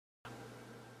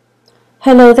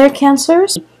Hello there,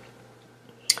 Cancers.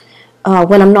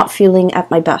 When I'm not feeling at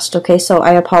my best, okay, so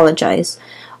I apologize.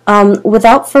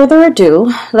 Without further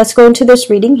ado, let's go into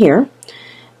this reading here.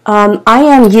 I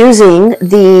am using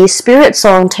the Spirit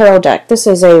Song Tarot deck. This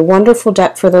is a wonderful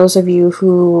deck for those of you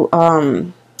who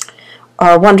are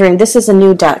wondering. This is a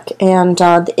new deck, and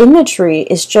the imagery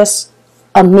is just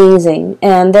amazing,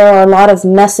 and there are a lot of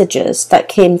messages that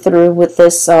came through with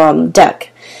this deck.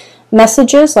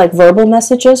 Messages, like verbal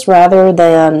messages, rather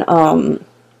than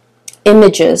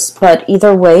images, but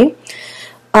either way.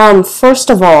 First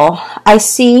of all, I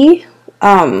see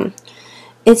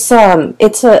it's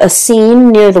a scene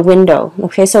near the window.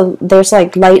 Okay, so there's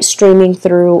like light streaming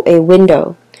through a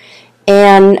window,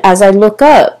 and as I look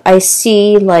up, I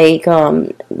see like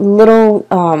little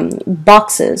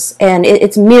boxes, and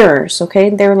it's mirrors. Okay,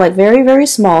 they're like very, very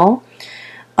small.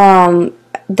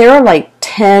 There are like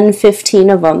 10, 15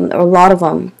 of them, a lot of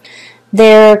them.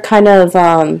 They're kind of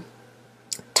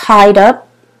tied up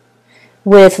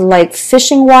with like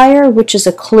fishing wire, which is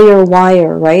a clear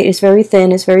wire, right? It's very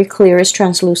thin, it's very clear, it's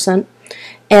translucent.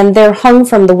 And they're hung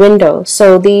from the window.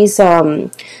 So these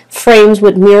frames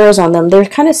with mirrors on them, they're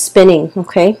kind of spinning,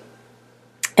 okay?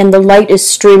 And the light is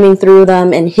streaming through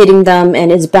them and hitting them,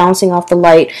 and it's bouncing off the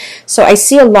light. So I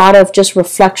see a lot of just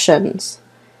reflections,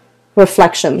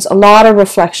 a lot of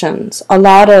reflections, a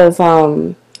lot of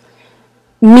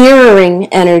mirroring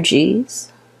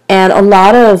energies, and a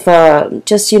lot of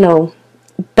just, you know,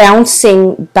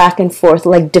 bouncing back and forth,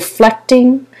 like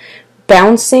deflecting,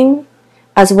 bouncing,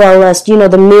 as well as, you know,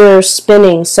 the mirror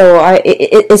spinning. So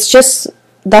it's just,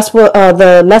 that's what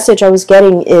the message I was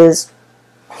getting is,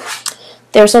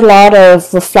 there's a lot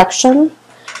of reflection,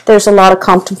 there's a lot of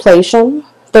contemplation,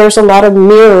 there's a lot of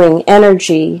mirroring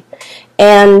energy.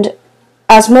 And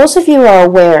as most of you are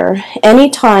aware,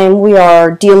 anytime we are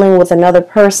dealing with another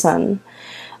person,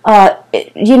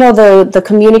 you know, the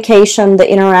communication,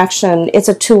 the interaction, it's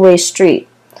a two-way street.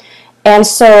 And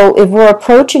so if we're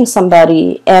approaching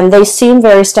somebody and they seem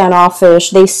very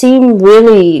standoffish, they seem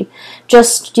really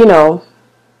just, you know,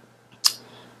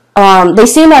 they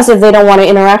seem as if they don't want to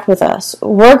interact with us,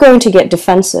 we're going to get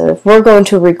defensive, we're going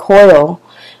to recoil,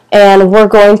 and we're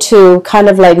going to kind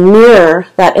of like mirror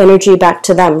that energy back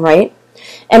to them, right?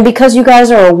 And because you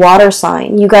guys are a water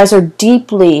sign, you guys are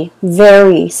deeply,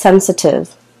 very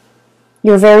sensitive.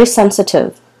 You're very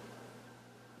sensitive.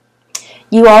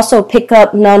 You also pick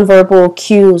up nonverbal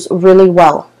cues really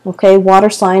well. Okay, water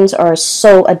signs are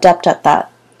so adept at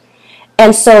that.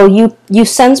 And so you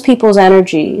sense people's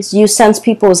energies, you sense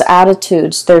people's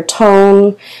attitudes, their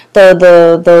tone,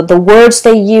 the words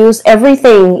they use,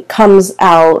 everything comes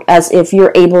out as if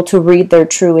you're able to read their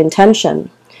true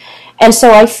intention. And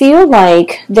so I feel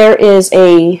like there is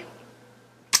a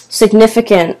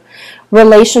significant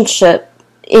relationship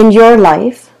in your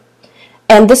life,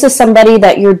 and this is somebody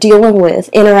that you're dealing with,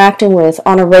 interacting with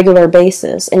on a regular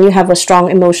basis, and you have a strong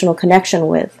emotional connection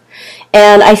with.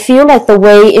 And I feel like the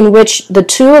way in which the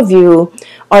two of you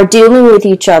are dealing with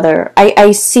each other,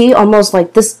 I see almost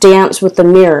like this dance with the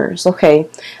mirrors. Okay,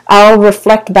 I'll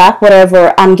reflect back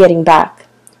whatever I'm getting back.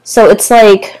 So it's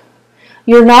like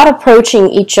you're not approaching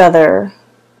each other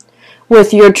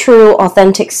with your true,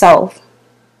 authentic self.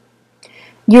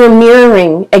 You're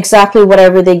mirroring exactly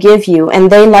whatever they give you,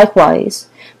 and they likewise.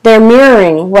 They're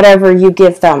mirroring whatever you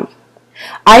give them.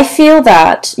 I feel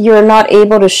that you're not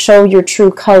able to show your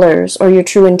true colors or your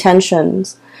true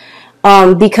intentions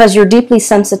because you're deeply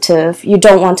sensitive. You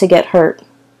don't want to get hurt.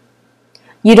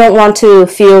 You don't want to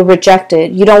feel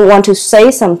rejected. You don't want to say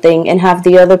something and have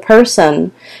the other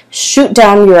person shoot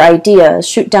down your ideas,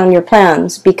 shoot down your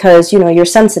plans because, you know, you're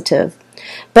sensitive.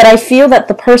 But I feel that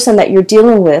the person that you're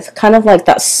dealing with, kind of like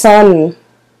that sun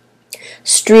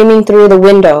streaming through the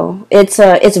window, it's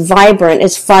vibrant,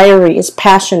 it's fiery, it's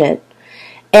passionate.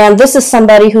 And this is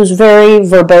somebody who's very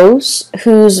verbose,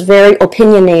 who's very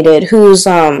opinionated, who's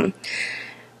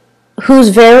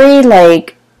very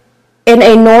like, in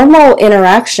a normal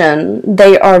interaction,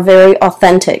 they are very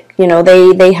authentic. You know,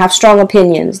 they have strong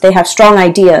opinions, they have strong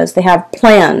ideas, they have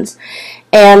plans,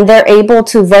 and they're able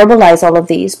to verbalize all of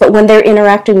these. But when they're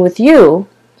interacting with you,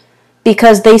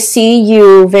 because they see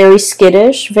you very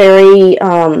skittish, very,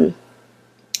 I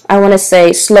want to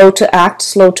say, slow to act,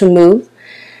 slow to move,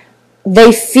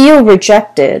 they feel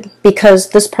rejected because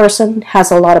this person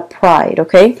has a lot of pride,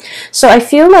 okay? So I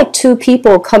feel like two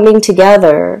people coming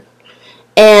together,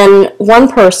 and one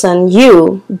person,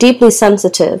 you, deeply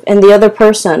sensitive, and the other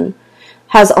person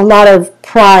has a lot of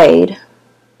pride,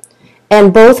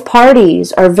 and both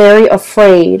parties are very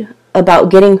afraid about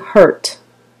getting hurt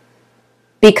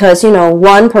because, you know,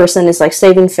 one person is like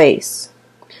saving face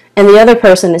And the other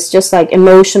person is just like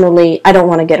emotionally, I don't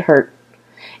want to get hurt.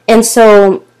 And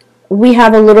so we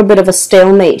have a little bit of a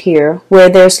stalemate here where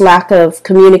there's lack of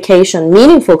communication,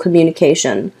 meaningful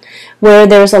communication, where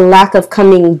there's a lack of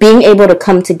being able to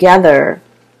come together,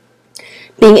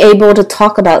 being able to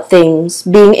talk about things,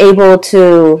 being able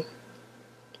to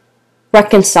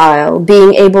reconcile,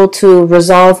 being able to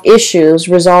resolve issues,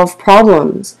 resolve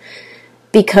problems,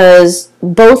 because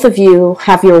both of you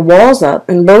have your walls up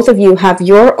and both of you have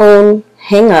your own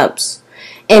hang-ups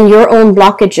and your own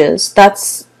blockages.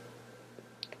 That's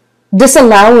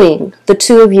disallowing the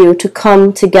two of you to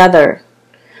come together.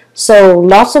 So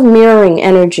lots of mirroring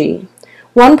energy.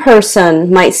 One person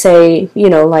might say, you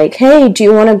know, like, hey, do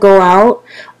you want to go out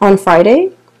on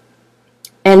Friday?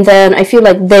 And then I feel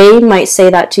like they might say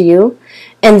that to you.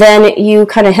 And then you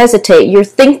kind of hesitate. You're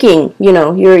thinking, you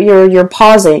know, you're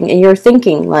pausing and you're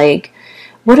thinking like,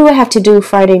 what do I have to do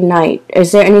Friday night?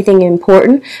 Is there anything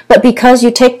important? But because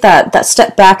you take that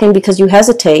step back and because you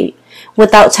hesitate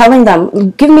without telling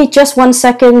them, give me just 1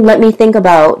 second, let me think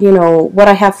about, you know, what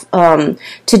I have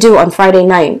to do on Friday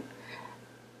night.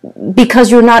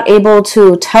 Because you're not able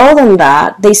to tell them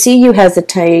that, they see you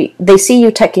hesitate, they see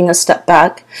you taking a step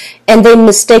back, and they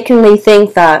mistakenly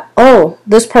think that, oh,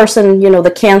 this person, you know, the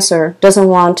Cancer, doesn't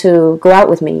want to go out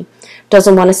with me,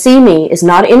 doesn't want to see me, is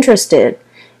not interested.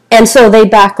 And so they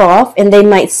back off, and they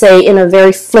might say in a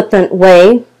very flippant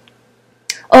way,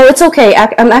 oh, it's okay,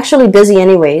 I'm actually busy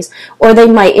anyways. Or they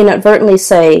might inadvertently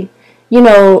say, you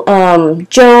know,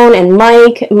 Joan and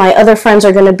Mike, my other friends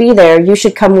are going to be there. You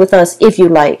should come with us if you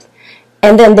like.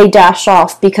 And then they dash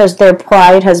off because their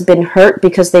pride has been hurt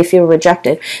because they feel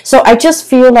rejected. So I just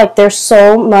feel like there's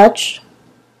so much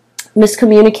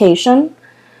miscommunication.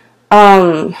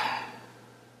 And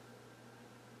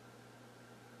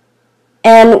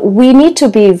we need to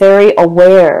be very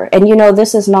aware. And, you know,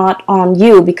 this is not on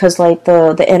you because, like,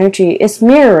 the energy is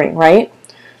mirroring, right?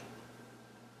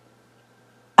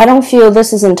 I don't feel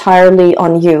this is entirely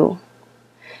on you,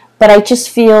 but I just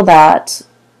feel that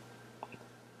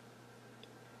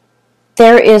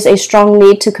there is a strong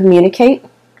need to communicate,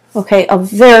 okay, a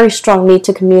very strong need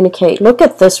to communicate. Look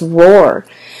at this roar.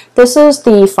 This is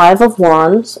the Five of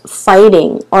Wands,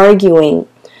 fighting, arguing,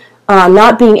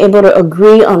 not being able to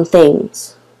agree on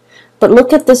things. But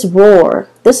look at this roar.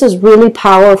 This is really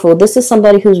powerful. This is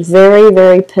somebody who's very,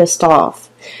 very pissed off.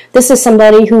 This is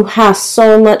somebody who has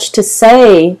so much to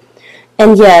say,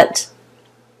 and yet,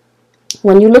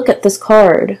 when you look at this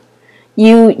card,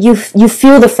 you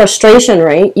feel the frustration,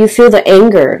 right? You feel the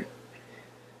anger.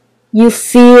 You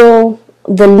feel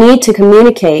the need to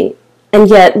communicate, and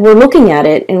yet we're looking at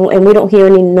it, and we don't hear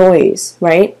any noise,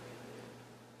 right?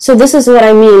 So this is what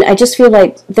I mean. I just feel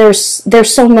like there's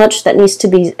so much that needs to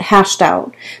be hashed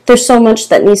out. There's so much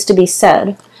that needs to be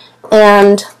said.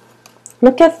 And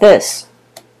look at this.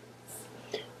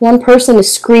 One person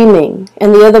is screaming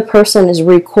and the other person is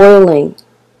recoiling.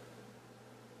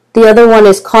 The other one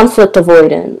is conflict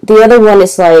avoidant. The other one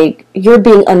is like, you're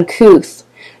being uncouth.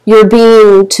 You're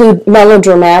being too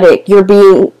melodramatic. You're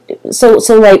being... So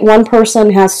like one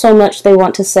person has so much they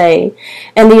want to say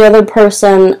and the other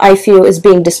person, I feel, is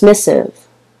being dismissive.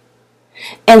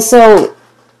 And so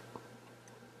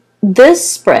this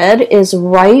spread is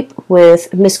ripe with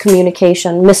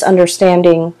miscommunication,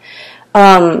 misunderstanding,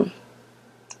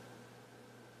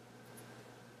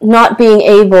 not being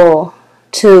able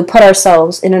to put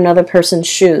ourselves in another person's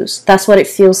shoes. That's what it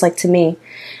feels like to me.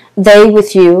 They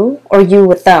with you or you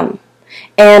with them.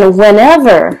 And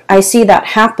whenever I see that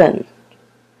happen,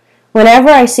 whenever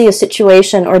I see a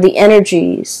situation or the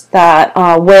energies that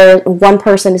where one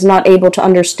person is not able to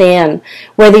understand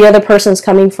where the other person's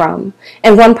coming from,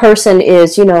 and one person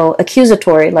is, you know,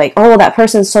 accusatory, like, oh, that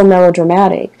person's so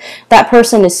melodramatic, that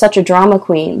person is such a drama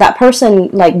queen, that person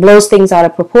like blows things out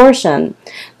of proportion,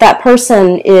 that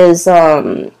person is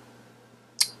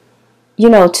you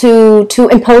know, too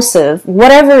impulsive,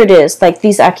 whatever it is, like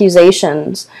these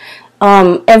accusations.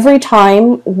 Every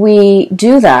time we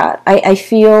do that, I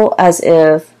feel as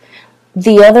if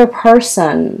the other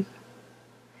person,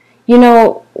 you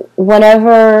know,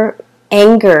 whenever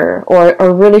anger or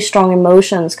really strong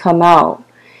emotions come out,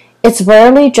 it's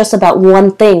rarely just about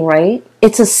one thing, right?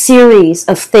 It's a series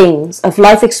of things, of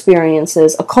life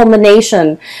experiences, a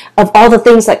culmination of all the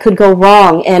things that could go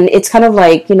wrong. And it's kind of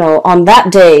like, you know, on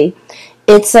that day,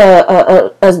 it's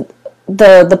the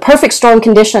perfect storm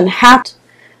condition happened.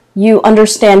 You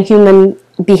understand human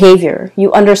behavior.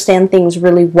 You understand things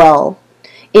really well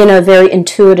in a very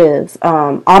intuitive,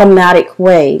 automatic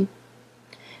way.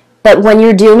 But when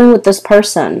you're dealing with this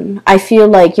person, I feel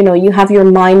like, you know, you have your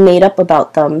mind made up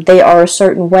about them. They are a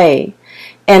certain way.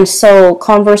 And so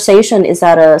conversation is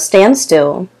at a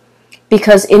standstill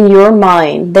because in your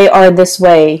mind they are this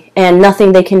way and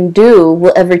nothing they can do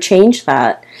will ever change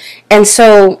that. And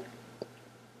so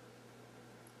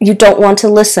you don't want to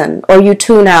listen, or you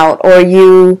tune out, or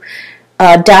you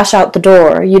dash out the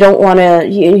door. You don't want to,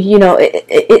 you know,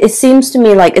 it seems to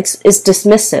me like it's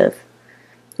dismissive.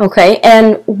 Okay,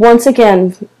 and once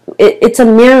again, it's a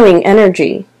mirroring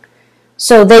energy.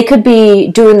 So they could be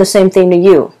doing the same thing to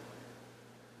you.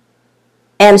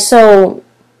 And so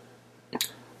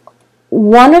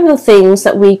one of the things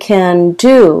that we can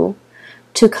do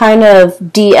to kind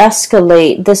of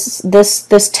de-escalate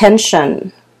this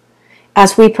tension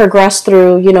as we progress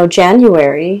through, you know,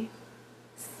 January,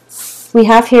 we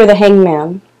have here the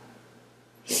Hangman.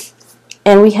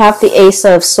 And we have the Ace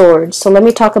of Swords. So let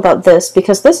me talk about this,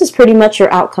 because this is pretty much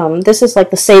your outcome. This is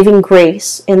like the saving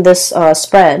grace in this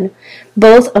spread.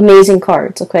 Both amazing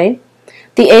cards, okay?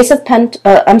 The Ace of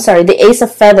the Ace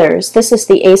of Feathers. This is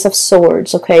the Ace of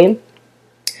Swords, okay?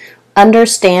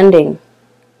 Understanding.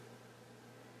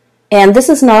 And this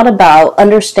is not about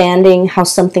understanding how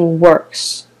something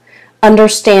works,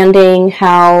 understanding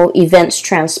how events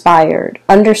transpired,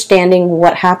 understanding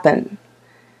what happened.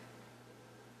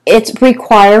 It's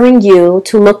requiring you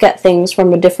to look at things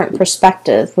from a different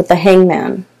perspective with the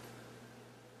Hangman.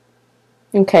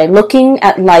 Okay, looking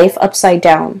at life upside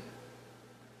down.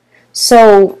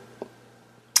 So,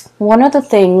 one of the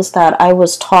things that I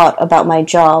was taught about my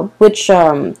job, which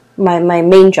my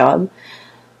main job,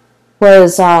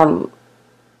 was a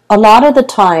lot of the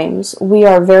times we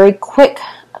are very quick.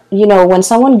 You know, when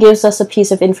someone gives us a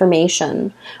piece of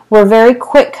information, we're very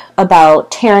quick about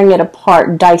tearing it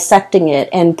apart, dissecting it,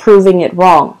 and proving it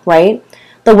wrong, right?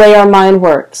 The way our mind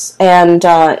works. And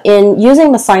in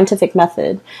using the scientific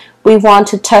method, we want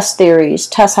to test theories,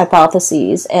 test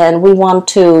hypotheses, and we want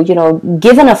to, you know,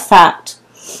 given a fact,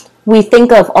 we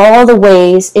think of all the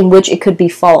ways in which it could be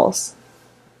false.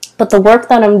 But the work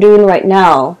that I'm doing right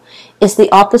now is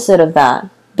the opposite of that,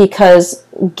 because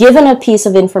given a piece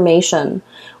of information,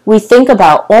 we think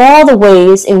about all the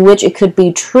ways in which it could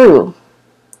be true.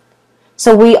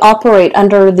 So we operate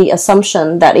under the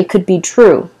assumption that it could be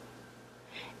true.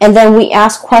 And then we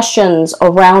ask questions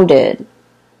around it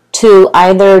to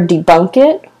either debunk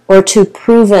it or to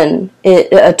prove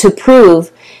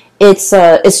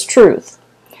its truth.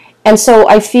 And so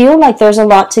I feel like there's a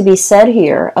lot to be said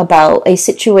here about a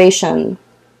situation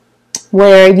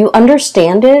where you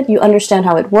understand it, you understand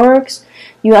how it works,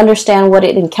 you understand what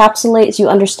it encapsulates, you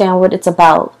understand what it's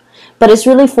about. But it's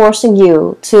really forcing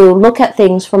you to look at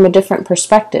things from a different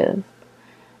perspective.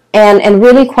 And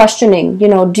really questioning, you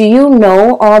know, do you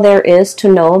know all there is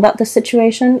to know about the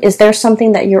situation? Is there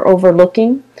something that you're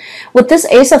overlooking? With this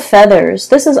Ace of Feathers,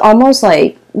 this is almost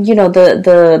like, you know,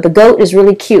 the goat is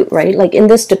really cute, right? Like in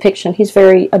this depiction, he's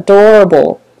very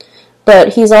adorable.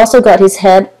 But he's also got his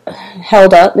head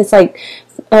held up. It's like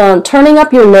turning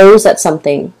up your nose at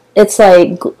something. It's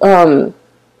like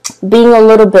being a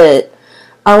little bit,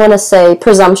 I want to say,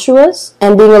 presumptuous,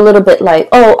 and being a little bit like,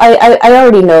 oh, I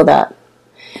already know that.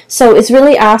 So it's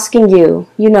really asking you,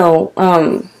 you know,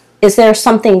 is there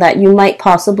something that you might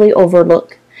possibly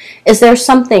overlook? Is there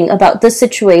something about this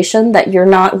situation that you're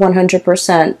not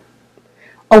 100%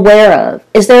 aware of?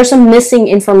 Is there some missing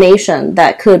information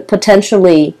that could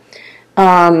potentially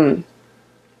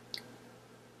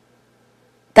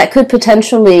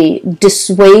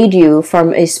dissuade you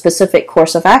from a specific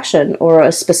course of action or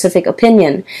a specific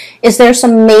opinion? Is there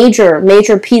some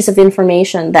major piece of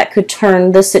information that could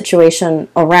turn this situation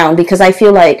around? Because I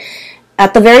feel like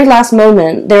at the very last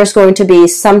moment, there's going to be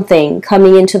something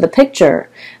coming into the picture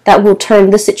that will turn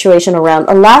this situation around.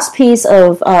 A last piece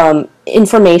of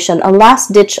information, a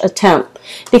last-ditch attempt.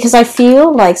 Because I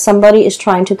feel like somebody is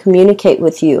trying to communicate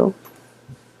with you.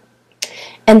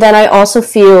 And then I also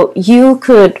feel you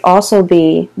could also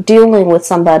be dealing with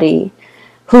somebody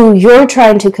who you're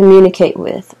trying to communicate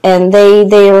with, and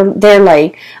they're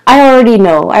like, I already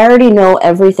know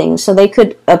everything. So they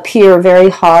could appear very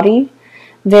haughty,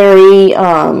 very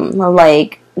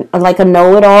like a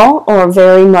know-it-all, or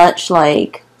very much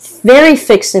like very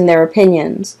fixed in their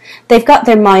opinions. They've got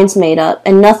their minds made up,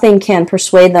 and nothing can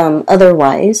persuade them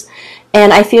otherwise.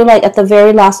 And I feel like at the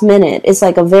very last minute, it's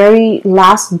like a very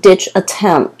last-ditch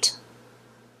attempt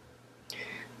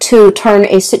to turn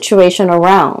a situation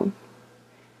around.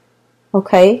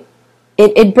 Okay?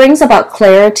 It brings about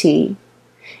clarity.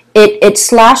 It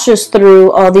slashes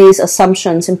through all these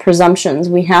assumptions and presumptions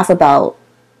we have about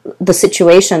the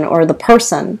situation or the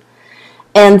person.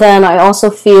 And then I also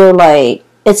feel like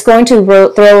it's going to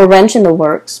throw a wrench in the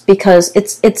works, because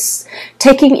it's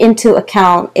taking into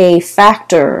account a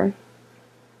factor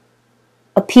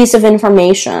a piece of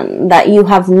information that you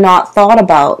have not thought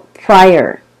about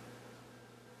prior.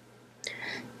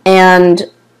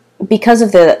 And because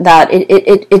of that,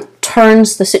 it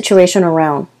turns the situation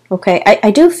around. Okay,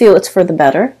 I do feel it's for the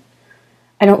better.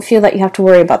 I don't feel that you have to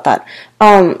worry about that.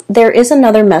 There is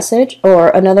another message or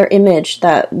another image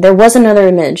there was another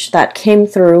image that came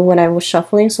through when I was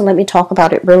shuffling, so let me talk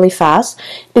about it really fast,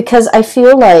 because I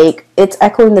feel like it's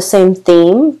echoing the same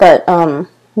theme, but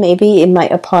maybe it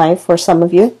might apply for some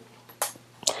of you.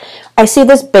 I see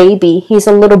this baby. He's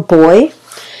a little boy.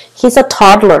 He's a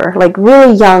toddler, like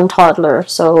really young toddler.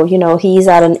 So, you know, he's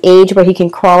at an age where he can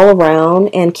crawl around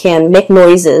and can make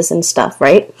noises and stuff,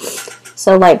 right?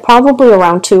 So like probably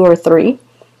around 2 or 3.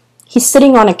 He's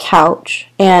sitting on a couch,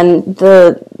 and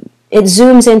it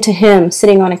zooms into him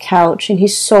sitting on a couch, and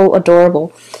he's so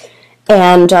adorable.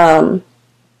 And I'm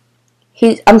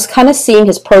kind of seeing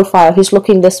his profile. He's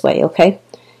looking this way, okay?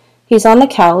 He's on the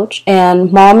couch,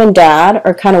 and mom and dad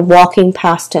are kind of walking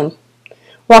past him.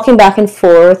 Walking back and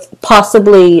forth,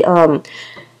 possibly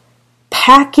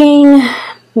packing,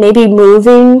 maybe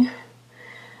moving,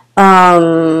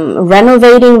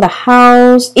 renovating the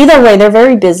house. Either way, they're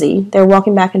very busy. They're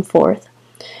walking back and forth.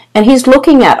 And he's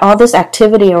looking at all this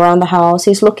activity around the house.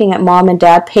 He's looking at mom and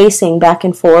dad pacing back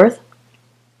and forth.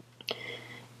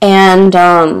 And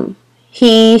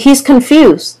he's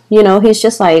confused. You know, he's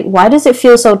just like, why does it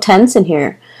feel so tense in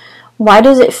here? Why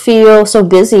does it feel so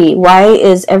busy? Why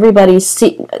do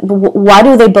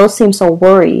they both seem so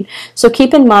worried? So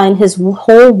keep in mind, his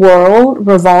whole world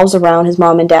revolves around his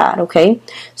mom and dad, okay?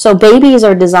 So babies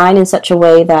are designed in such a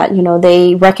way that, you know,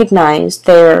 they recognize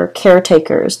their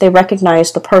caretakers. They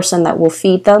recognize the person that will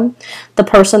feed them, the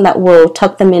person that will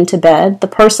tuck them into bed, the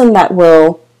person that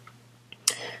will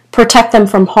protect them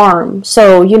from harm.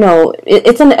 So, you know,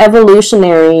 it's an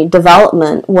evolutionary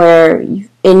development where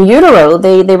in utero,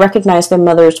 they recognize their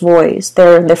mother's voice,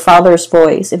 their father's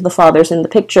voice, if the father's in the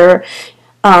picture.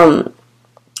 And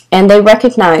they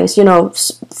recognize, you know,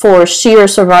 for sheer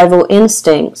survival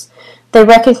instincts, they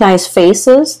recognize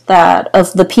faces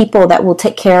of the people that will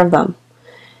take care of them.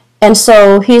 And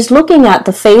so he's looking at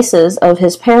the faces of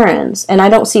his parents, and I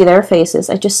don't see their faces.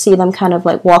 I just see them kind of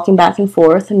like walking back and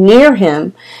forth near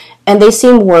him, and they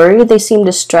seem worried, they seem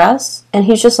distressed, and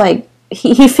he's just like,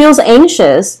 he feels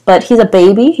anxious, but he's a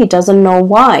baby, he doesn't know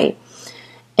why.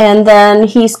 And then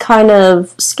he's kind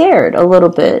of scared a little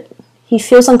bit. He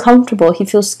feels uncomfortable, he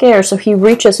feels scared, so he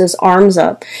reaches his arms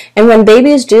up. And when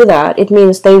babies do that, it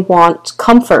means they want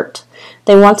comfort.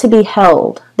 They want to be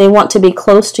held. They want to be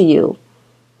close to you.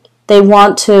 They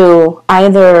want to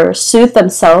either soothe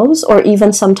themselves or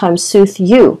even sometimes soothe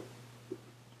you.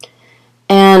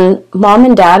 And mom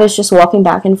and dad is just walking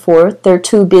back and forth. They're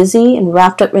too busy and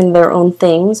wrapped up in their own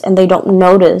things, and they don't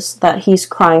notice that he's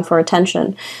crying for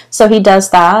attention. So he does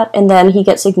that, and then he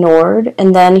gets ignored,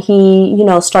 and then he, you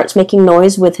know, starts making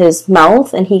noise with his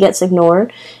mouth, and he gets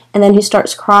ignored, and then he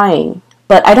starts crying.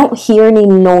 But I don't hear any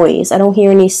noise. I don't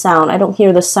hear any sound. I don't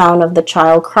hear the sound of the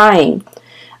child crying.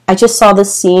 I just saw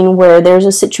this scene where there's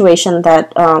a situation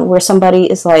that where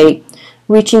somebody is like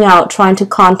reaching out, trying to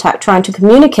contact, trying to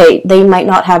communicate. They might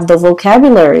not have the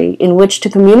vocabulary in which to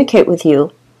communicate with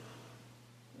you.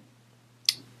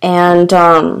 And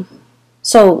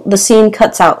so the scene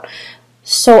cuts out.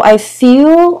 So I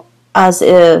feel as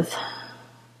if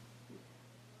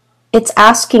it's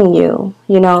asking you,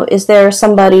 you know, is there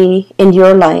somebody in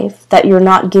your life that you're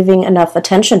not giving enough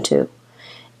attention to?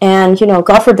 And, you know,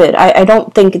 God forbid, I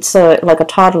don't think it's like a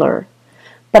toddler,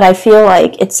 but I feel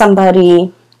like it's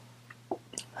somebody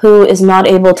who is not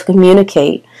able to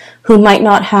communicate, who might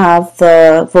not have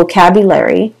the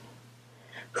vocabulary,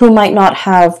 who might not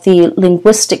have the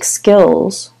linguistic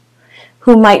skills,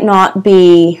 who might not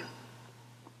be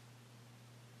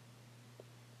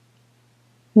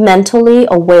mentally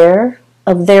aware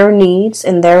of their needs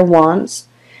and their wants.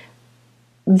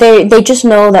 They just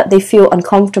know that they feel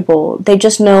uncomfortable. They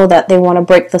just know that they want to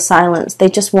break the silence. They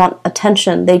just want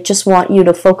attention. They just want you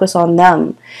to focus on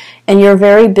them. And you're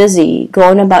very busy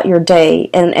going about your day.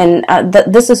 And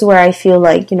this is where I feel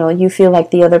like, you know, you feel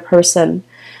like the other person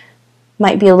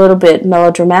might be a little bit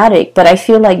melodramatic, but I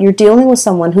feel like you're dealing with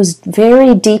someone who's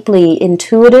very deeply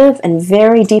intuitive and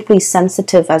very deeply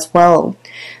sensitive as well.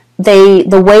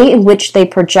 The way in which they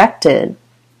project it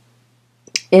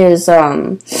is,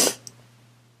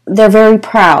 they're very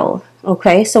proud,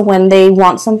 okay? So when they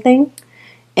want something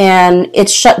and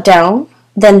it's shut down,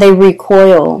 then they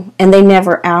recoil and they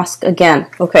never ask again,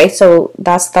 okay? So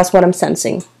that's what I'm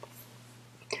sensing.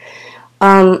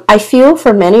 I feel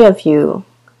for many of you,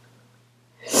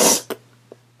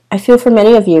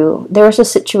 there's a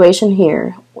situation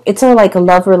here it's a, like a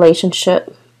love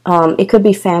relationship. It could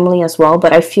be family as well,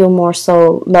 but I feel more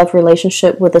so love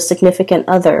relationship with a significant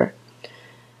other,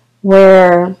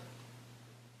 where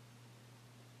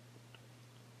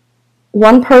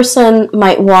one person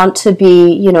might want to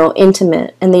be, you know,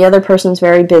 intimate, and the other person's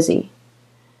very busy.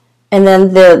 And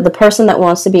then the person that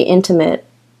wants to be intimate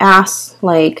asks,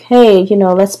 like, hey, you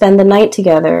know, let's spend the night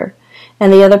together.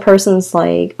 And the other person's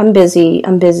like, I'm busy,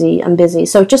 I'm busy, I'm busy.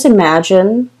 So just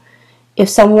imagine if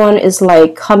someone is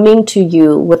like coming to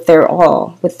you with their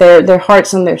all, with their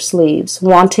hearts on their sleeves,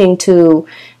 wanting to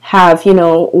have, you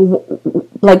know,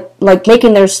 like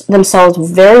making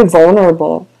themselves very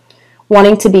vulnerable,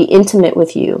 wanting to be intimate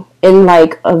with you in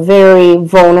like a very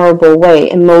vulnerable way,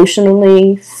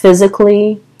 emotionally,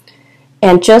 physically,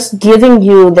 and just giving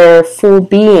you their full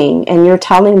being, and you're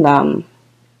telling them,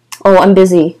 oh, I'm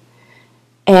busy.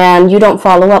 And you don't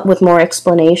follow up with more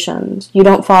explanations. You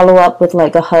don't follow up with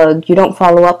like a hug. You don't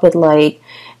follow up with like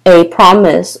a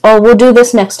promise. Oh, we'll do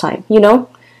this next time, you know?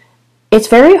 It's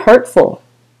very hurtful.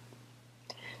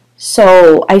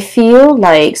 So I feel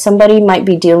like somebody might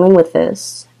be dealing with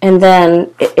this, and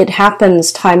then it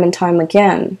happens time and time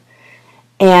again.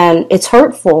 And it's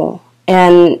hurtful.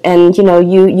 And you know,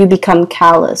 you become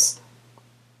callous.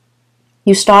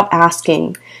 You stop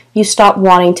asking. You stop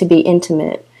wanting to be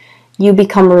intimate. You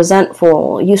become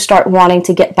resentful. You start wanting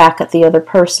to get back at the other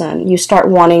person. You start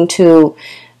wanting to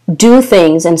do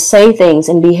things and say things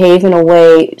and behave in a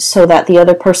way so that the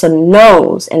other person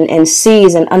knows and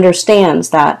sees and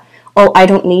understands that, oh, I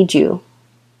don't need you.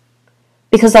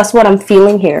 Because that's what I'm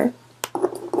feeling here.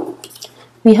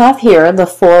 We have here the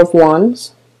Four of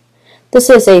Wands. This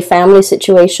is a family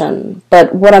situation,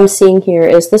 but what I'm seeing here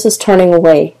is this is turning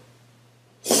away.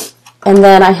 And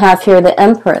then I have here the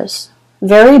Empress,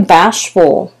 very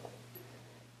bashful.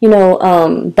 You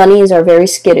know, bunnies are very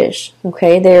skittish,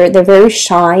 okay? They're very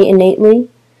shy innately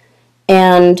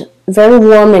and very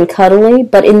warm and cuddly,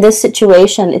 but in this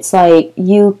situation, it's like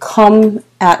you come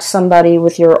at somebody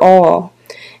with your all,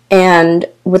 and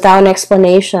without an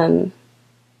explanation,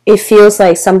 it feels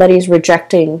like somebody's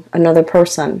rejecting another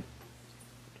person.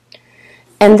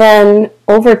 And then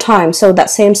over time, so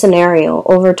that same scenario,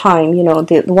 over time, you know,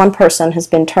 the one person has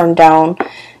been turned down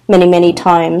many, many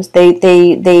times. They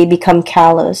become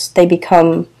callous. They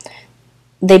become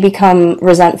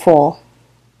resentful.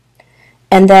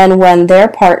 And then when their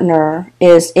partner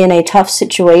is in a tough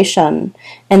situation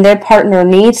and their partner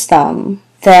needs them,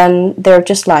 then they're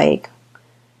just like,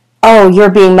 oh, you're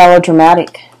being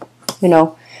melodramatic, you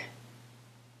know.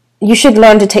 You should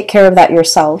learn to take care of that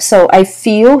yourself. So I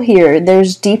feel here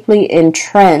there's deeply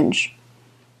entrenched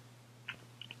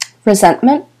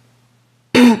resentment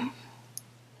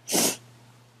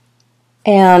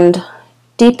and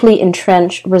deeply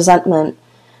entrenched resentment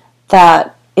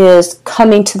that is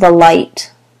coming to the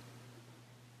light.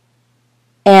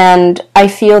 And I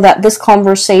feel that this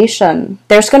conversation,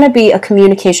 there's going to be a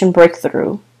communication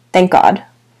breakthrough, thank God.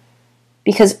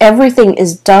 Because everything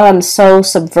is done so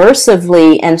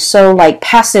subversively and so like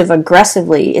passive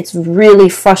aggressively. It's really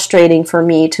frustrating for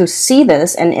me to see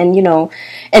this and you know,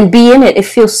 and be in it. It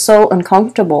feels so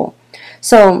uncomfortable.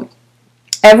 So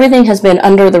everything has been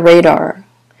under the radar,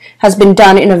 has been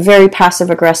done in a very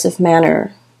passive aggressive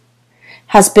manner,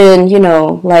 has been, you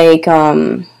know, like,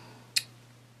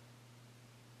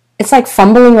 it's like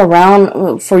fumbling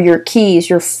around for your keys.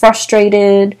 You're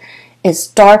frustrated. It's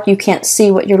dark, you can't see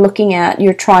what you're looking at.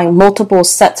 You're trying multiple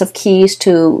sets of keys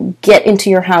to get into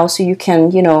your house so you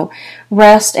can, you know,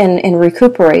 rest and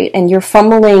recuperate. And you're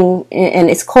fumbling, and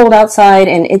it's cold outside,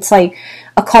 and it's like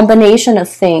a combination of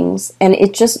things. And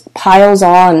it just piles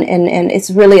on, and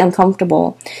it's really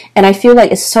uncomfortable. And I feel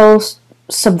like it's so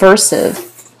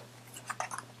subversive,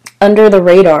 under the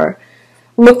radar,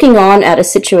 looking on at a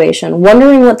situation,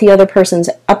 wondering what the other person's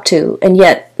up to, and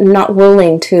yet not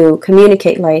willing to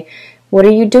communicate, like, what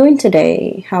are you doing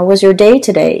today? How was your day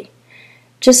today?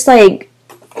 Just like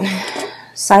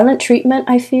silent treatment,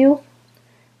 I feel.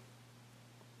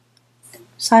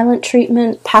 Silent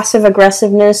treatment, passive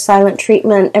aggressiveness, silent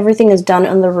treatment, everything is done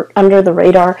under the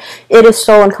radar. It is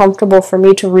so uncomfortable for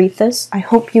me to read this. I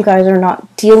hope you guys are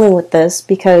not dealing with this,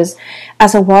 because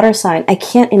as a water sign, I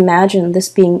can't imagine this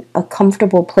being a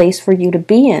comfortable place for you to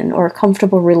be in, or a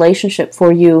comfortable relationship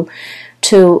for you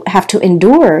to have to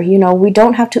endure. You know, we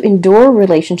don't have to endure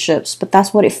relationships, but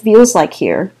that's what it feels like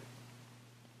here.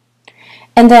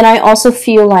 And then I also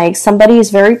feel like somebody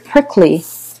is very prickly.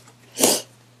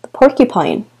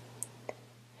 Porcupine.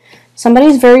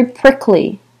 Somebody's very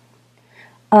prickly.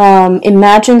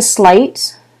 Imagine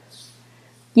slight.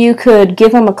 You could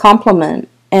give them a compliment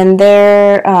and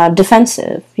they're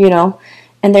defensive, you know.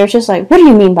 And they're just like, what do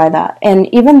you mean by that? And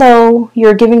even though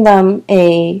you're giving them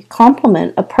a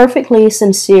compliment, a perfectly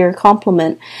sincere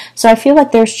compliment, so I feel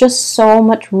like there's just so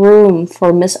much room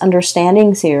for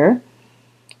misunderstandings here.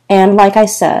 And like I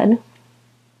said,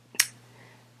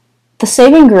 the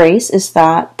saving grace is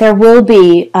that there will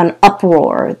be an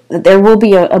uproar, there will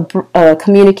be a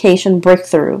communication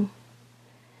breakthrough.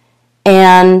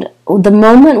 And the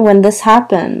moment when this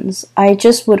happens, I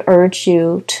just would urge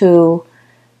you to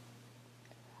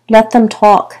let them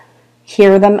talk,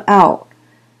 hear them out.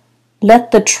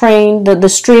 Let the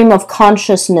stream of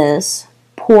consciousness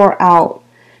pour out,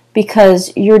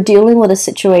 because you're dealing with a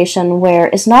situation where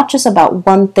it's not just about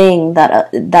one thing that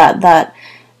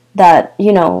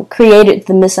created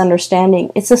the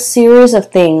misunderstanding. It's a series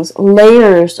of things,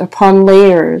 layers upon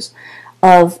layers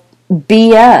of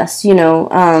BS,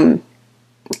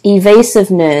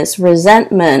 evasiveness,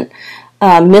 resentment,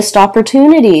 missed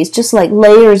opportunities, just like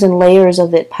layers and layers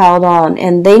of it piled on,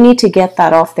 and they need to get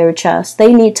that off their chest.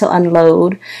 They need to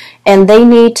unload, and they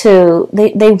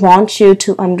want you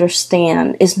to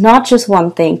understand it's not just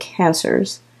one thing,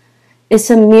 Cancers. It's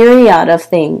a myriad of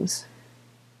things.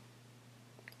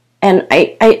 And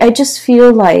I just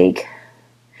feel like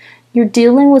you're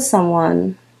dealing with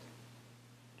someone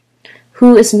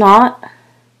who is not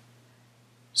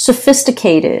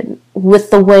sophisticated with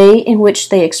the way in which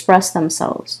they express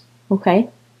themselves. Okay?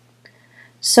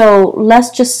 So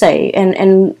let's just say,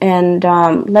 and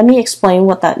let me explain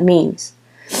what that means.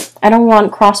 I don't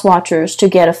want cross-watchers to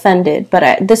get offended,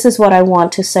 but this is what I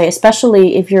want to say,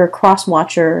 especially if you're a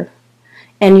cross-watcher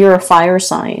and you're a fire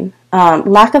sign.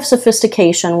 Lack of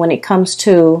sophistication when it comes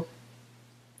to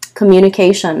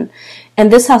communication.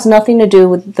 And this has nothing to do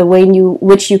with the way in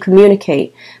which you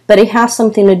communicate, but it has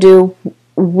something to do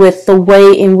with the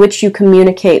way in which you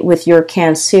communicate with your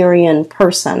Cancerian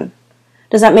person.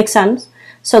 Does that make sense?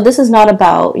 So this is not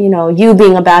about, you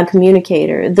being a bad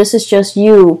communicator. This is just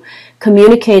you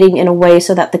communicating in a way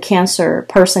so that the Cancer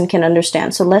person can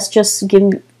understand. So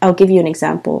I'll give you an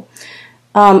example.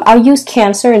 I'll use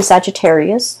Cancer and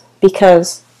Sagittarius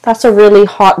because that's a really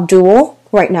hot duel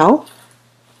right now.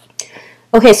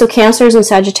 Okay, so Cancers and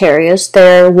Sagittarius,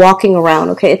 they're walking around.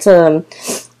 Okay, it's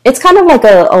kind of like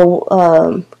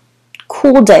a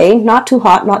cool day, not too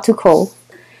hot, not too cold.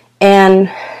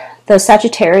 And the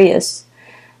Sagittarius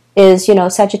is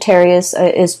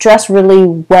dressed really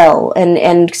well,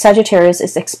 and Sagittarius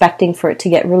is expecting for it to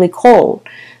get really cold.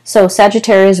 So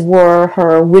Sagittarius wore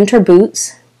her winter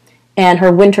boots and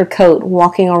her winter coat,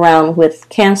 walking around with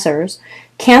Cancers.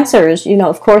 Cancers,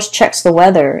 of course, checks the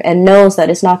weather and knows that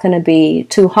it's not going to be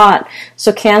too hot.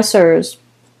 So Cancers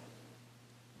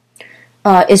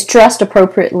is dressed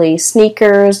appropriately,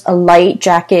 sneakers, a light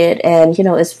jacket, and,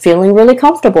 is feeling really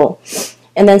comfortable.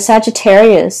 And then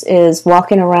Sagittarius is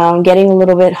walking around, getting a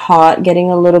little bit hot, getting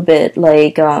a little bit,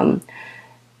 warm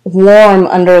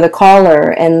under the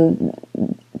collar, and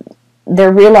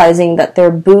they're realizing that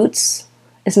their boots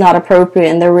is not appropriate,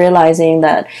 and they're realizing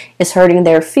that it's hurting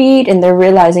their feet, and they're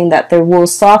realizing that their wool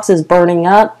socks is burning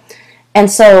up. And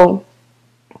so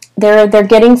they're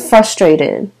getting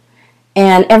frustrated,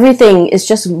 and everything is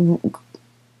just,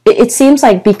 it seems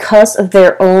like because of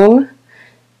their own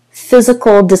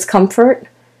physical discomfort,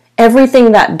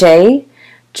 everything that day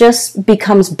just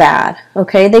becomes bad.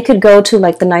 Okay, they could go to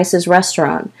the nicest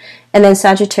restaurant, and then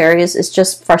Sagittarius is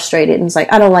just frustrated and it's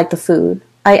like, I don't like the food.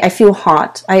 I feel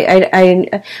hot.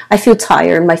 I feel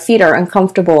tired. My feet are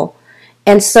uncomfortable.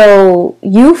 And so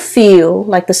you feel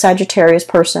like the Sagittarius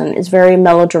person is very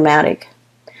melodramatic,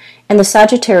 and the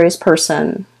Sagittarius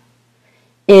person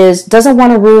doesn't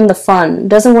want to ruin the fun.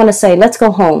 Doesn't want to say, let's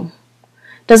go home.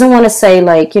 Doesn't want to say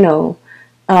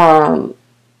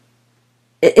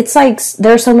it's like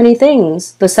there are so many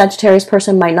things. The Sagittarius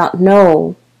person might not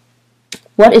know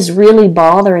what is really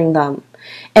bothering them.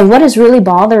 And what is really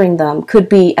bothering them could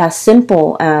be as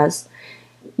simple as,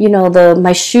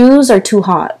 my shoes are too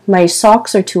hot. My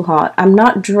socks are too hot. I'm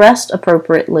not dressed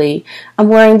appropriately. I'm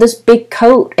wearing this big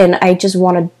coat and I just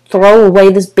want to throw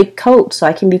away this big coat so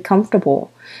I can be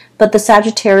comfortable. But the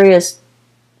Sagittarius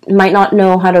might not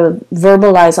know how to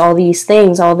verbalize all these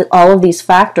things, all of these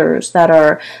factors that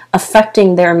are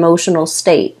affecting their emotional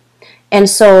state. And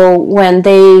so when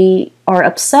they are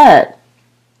upset,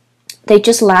 they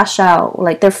just lash out,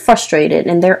 they're frustrated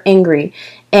and they're angry,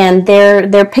 and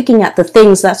they're picking at the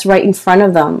things that's right in front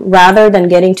of them rather than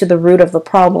getting to the root of the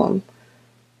problem.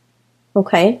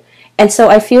 Okay? And so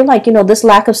I feel like, this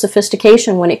lack of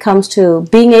sophistication when it comes to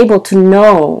being able to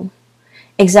know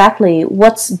exactly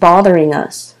what's bothering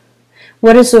us.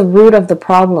 What is the root of the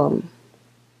problem?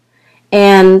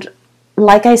 And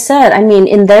like I said,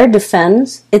 in their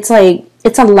defense, it's like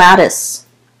It's a lattice,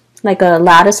 like a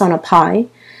lattice on a pie.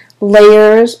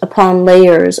 Layers upon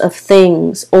layers of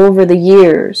things over the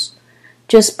years,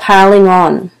 just piling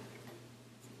on.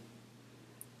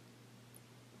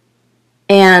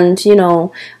 And, you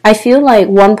know, I feel like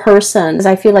one person,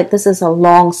 I feel like this is a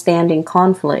long-standing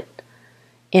conflict.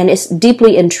 And it's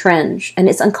deeply entrenched, and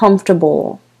it's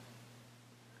uncomfortable.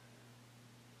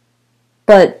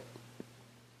 But,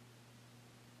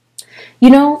 you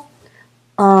know,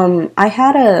 I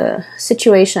had a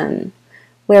situation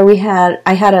where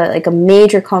I had a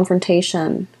major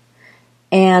confrontation,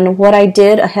 and what I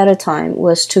did ahead of time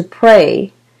was to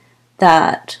pray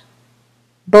that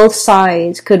both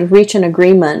sides could reach an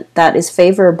agreement that is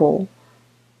favorable.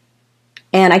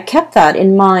 And I kept that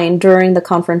in mind during the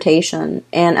confrontation,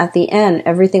 and at the end,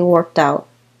 everything worked out.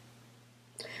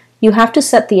 You have to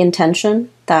set the intention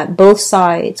that both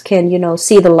sides can, you know,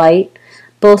 see the light,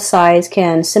 both sides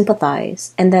can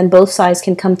sympathize, and then both sides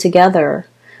can come together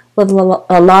with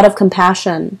a lot of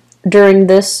compassion during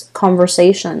this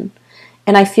conversation.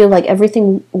 And I feel like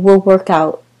everything will work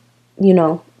out, you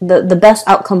know, the best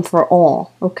outcome for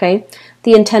all, okay?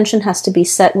 The intention has to be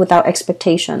set without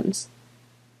expectations.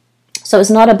 So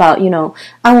it's not about, you know,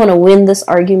 I want to win this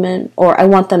argument, or I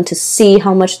want them to see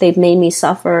how much they've made me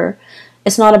suffer.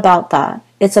 It's not about that.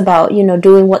 It's about, you know,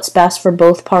 doing what's best for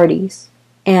both parties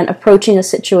and approaching a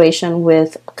situation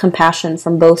with compassion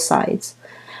from both sides.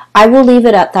 I will leave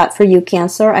it at that for you,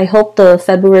 Cancer. I hope the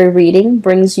February reading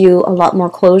brings you a lot more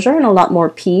closure and a lot more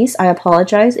peace. I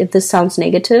apologize if this sounds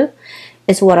negative.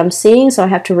 It's what I'm seeing, so I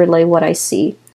have to relay what I see.